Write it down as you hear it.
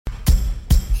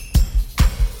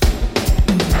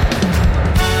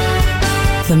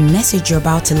The message you're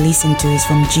about to listen to is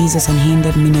from Jesus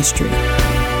Unhindered Ministry.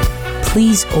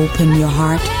 Please open your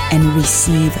heart and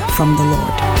receive from the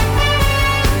Lord.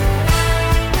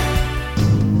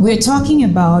 We're talking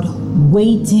about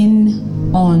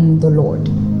waiting on the Lord.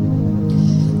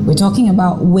 We're talking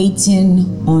about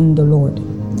waiting on the Lord.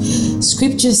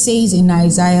 Scripture says in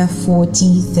Isaiah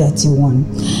 40:31,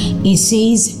 it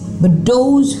says, "But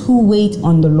those who wait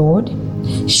on the Lord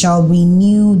shall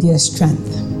renew their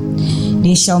strength.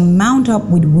 They shall mount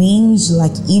up with wings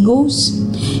like eagles.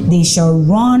 They shall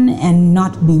run and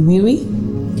not be weary.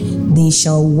 They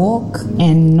shall walk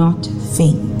and not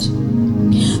faint."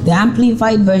 The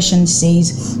Amplified Version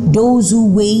says, "Those who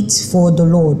wait for the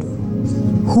Lord,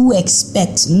 who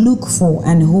expect, look for,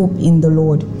 and hope in the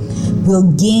Lord, will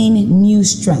gain new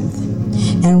strength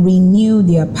and renew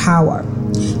their power.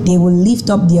 They will lift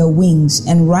up their wings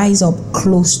and rise up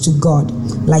close to God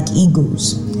like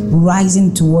eagles,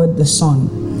 rising toward the sun.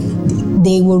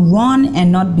 They will run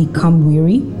and not become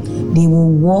weary. They will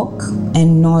walk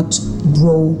and not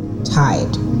grow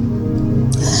tired."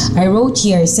 I wrote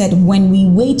here, I said, when we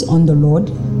wait on the Lord,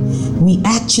 we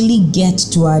actually get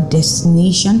to our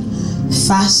destination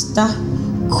faster,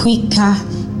 quicker,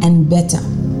 and better.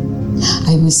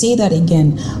 I will say that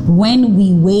again. When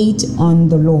we wait on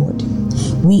the Lord,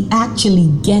 we actually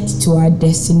get to our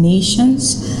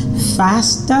destinations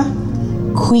faster,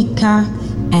 quicker,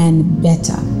 and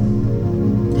better.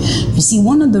 You see,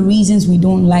 one of the reasons we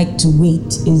don't like to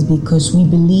wait is because we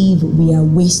believe we are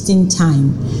wasting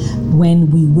time when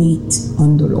we wait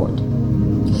on the Lord.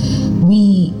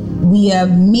 We are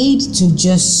made to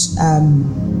just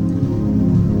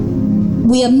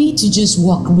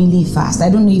walk really fast. I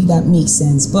don't know if that makes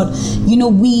sense, but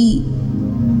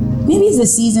maybe it's the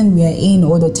season we are in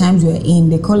or the times we are in.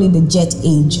 They call it the jet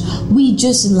age. We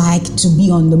just like to be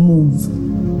on the move.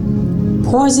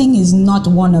 Pausing is not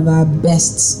one of our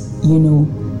best,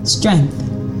 strength.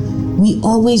 We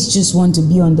always just want to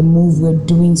be on the move. We're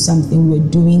doing something. We're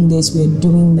doing this. We're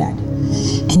doing that.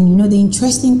 And the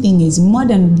interesting thing is, more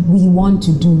than we want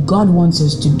to do, God wants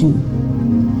us to do.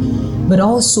 But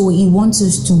also He wants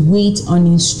us to wait on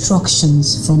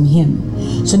instructions from Him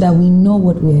so that we know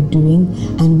what we are doing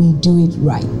and we do it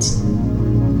right.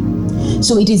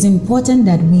 So it is important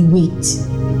that we wait.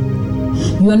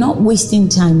 You are not wasting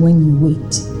time when you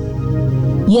wait.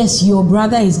 Yes, your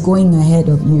brother is going ahead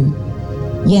of you.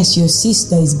 Yes, your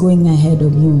sister is going ahead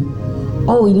of you.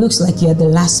 Oh, it looks like you're the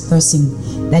last person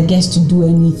that gets to do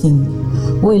anything.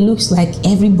 Oh, it looks like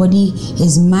everybody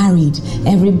is married.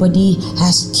 Everybody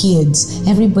has kids.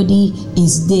 Everybody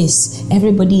is this.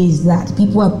 Everybody is that.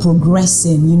 People are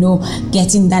progressing,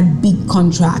 getting that big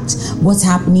contract. What's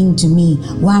happening to me?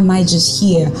 Why am I just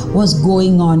here? What's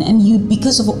going on? And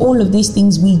because of all of these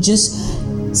things, we just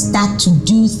start to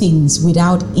do things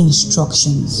without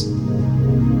instructions.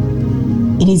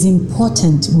 It is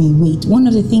important we wait. One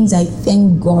of the things I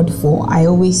thank God for, I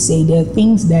always say there are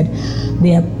things that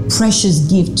they are precious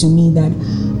gift to me that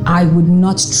I would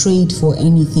not trade for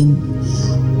anything.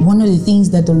 One of the things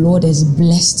that the Lord has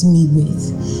blessed me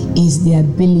with is the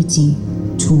ability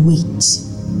to wait.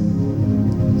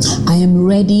 I am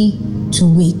ready to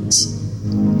wait.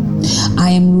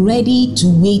 I am ready to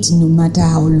wait no matter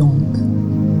how long.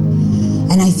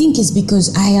 And I think it's because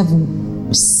I have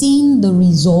seen the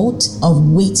result of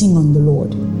waiting on the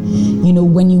Lord.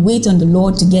 When you wait on the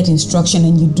Lord to get instruction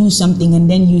and you do something and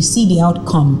then you see the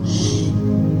outcome,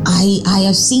 I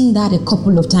have seen that a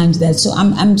couple of times. So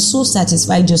I'm so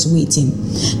satisfied just waiting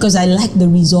because I like the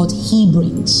result He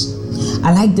brings.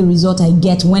 I like the result I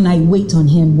get when I wait on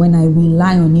Him, when I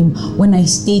rely on Him, when I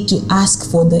stay to ask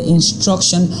for the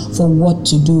instruction for what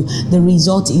to do. The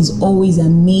result is always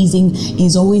amazing,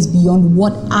 is always beyond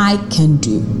what I can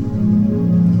do.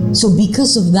 So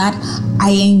because of that, I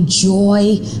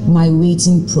enjoy my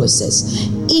waiting process.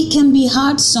 It can be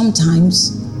hard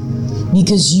sometimes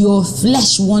because your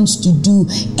flesh wants to do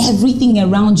everything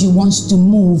around you, wants to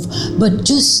move, but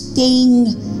just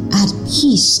staying at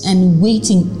peace and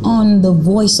waiting on the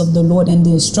voice of the Lord and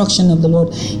the instruction of the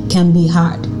Lord can be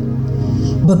hard.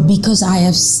 But because I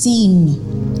have seen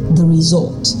the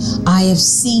result, I have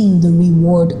seen the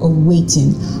reward of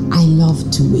waiting, I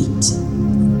love to wait.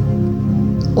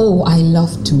 Oh, I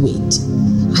love to wait.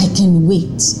 I can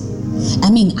wait.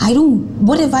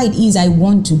 Whatever it is I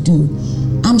want to do,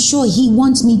 I'm sure He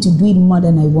wants me to do it more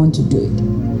than I want to do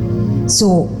it.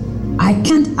 So I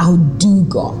can't outdo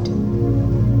God.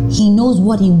 He knows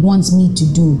what He wants me to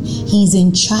do. He's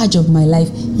in charge of my life.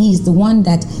 He's the one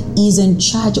that is in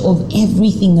charge of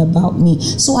everything about me.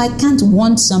 So I can't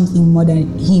want something more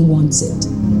than He wants it.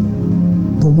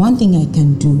 But one thing I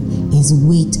can do is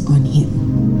wait on Him.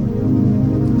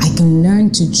 I can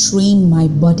learn to train my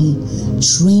body,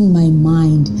 train my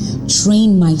mind,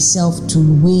 train myself to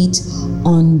wait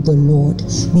on the Lord,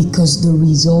 because the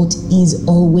result is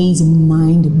always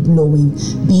mind-blowing,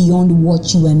 beyond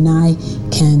what you and I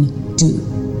can do.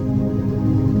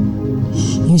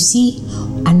 You see,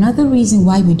 another reason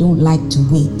why we don't like to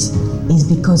wait is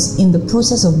because in the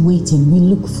process of waiting, we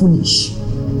look foolish.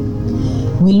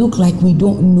 We look like we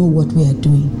don't know what we are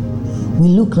doing. We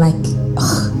look like,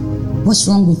 what's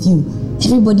wrong with you?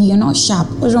 Everybody, you're not sharp.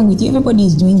 What's wrong with you? Everybody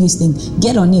is doing this thing.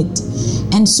 Get on it.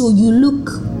 And so we look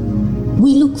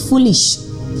foolish.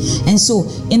 And so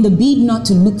in the bid not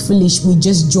to look foolish, we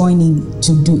just join in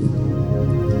to do.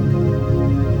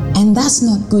 And that's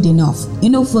not good enough.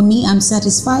 For me, I'm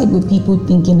satisfied with people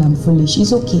thinking I'm foolish.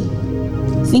 It's okay.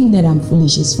 Think that I'm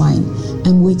foolish is fine.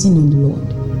 I'm waiting on the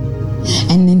Lord.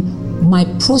 And then my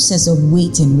process of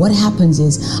waiting, what happens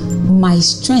is my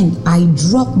strength, I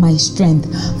drop my strength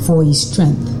for His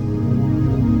strength.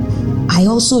 I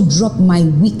also drop my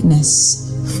weakness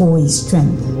for His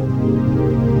strength.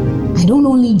 I don't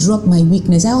only drop my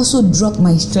weakness, I also drop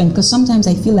my strength, because sometimes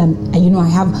I feel I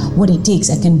have what it takes.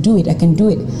 I can do it.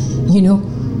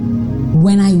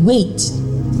 When I wait,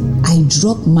 I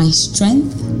drop my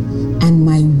strength and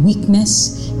my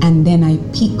weakness, and then I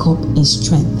pick up His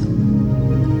strength.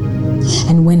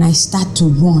 And when I start to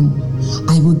run,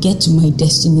 I will get to my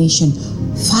destination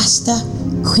faster,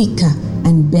 quicker,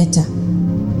 and better,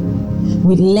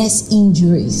 with less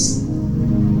injuries.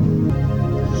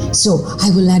 So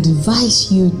I will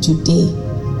advise you today.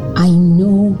 I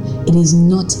know it is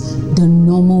not the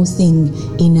normal thing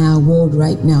in our world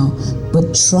right now,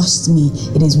 but trust me,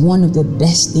 it is one of the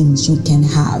best things you can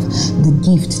have, the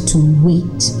gift to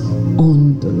wait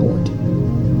on the Lord.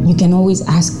 You can always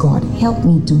ask God, help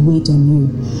me to wait on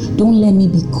you. Don't let me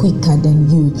be quicker than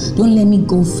you. Don't let me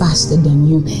go faster than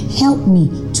you. Help me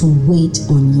to wait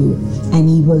on you, and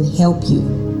He will help you.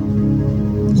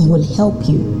 He will help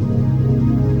you.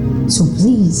 So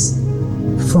please,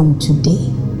 from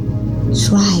today,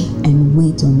 try and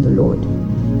wait on the Lord.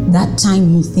 That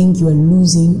time you think you are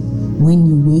losing when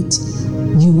you wait,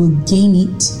 you will gain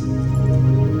it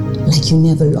like you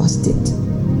never lost it.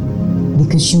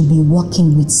 Because you'll be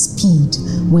walking with speed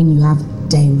when you have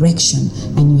direction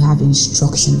and you have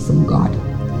instruction from God.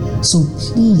 So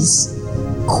please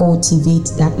cultivate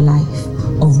that life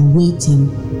of waiting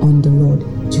on the Lord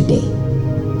today.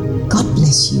 God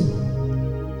bless you.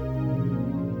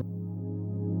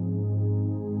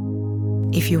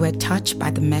 If you were touched by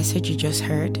the message you just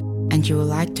heard and you would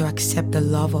like to accept the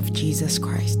love of Jesus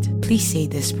Christ, please say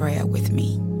this prayer with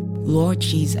me. Lord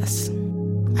Jesus,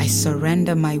 I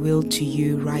surrender my will to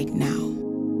you right now.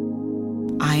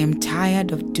 I am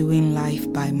tired of doing life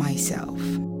by myself.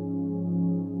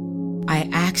 I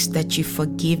ask that you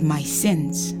forgive my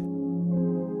sins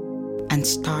and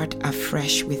start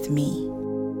afresh with me.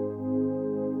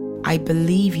 I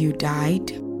believe you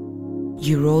died,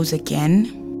 you rose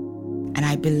again, and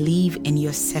I believe in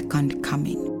your second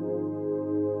coming.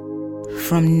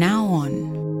 From now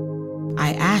on,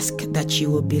 I ask that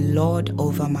you will be Lord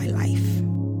over my life.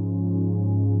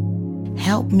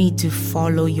 Help me to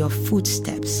follow your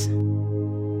footsteps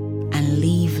and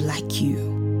live like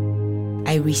you.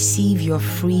 I receive your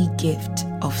free gift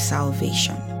of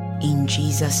salvation. In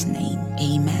Jesus' name,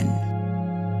 amen.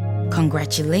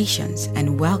 Congratulations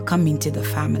and welcome into the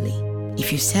family.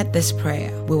 If you said this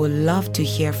prayer, we would love to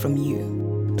hear from you.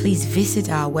 Please visit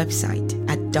our website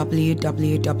at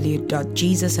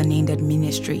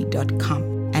www.jesusunendedministry.com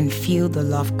and fill the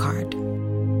love card.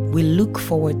 We look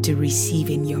forward to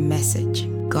receiving your message.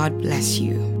 God bless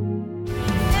you.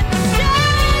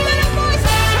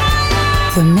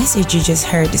 The message you just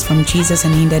heard is from Jesus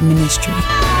Unended Ministry.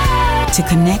 To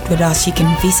connect with us, you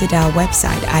can visit our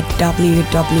website at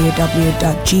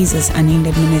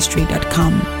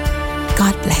www.jesusunendedministry.com.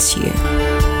 God bless you.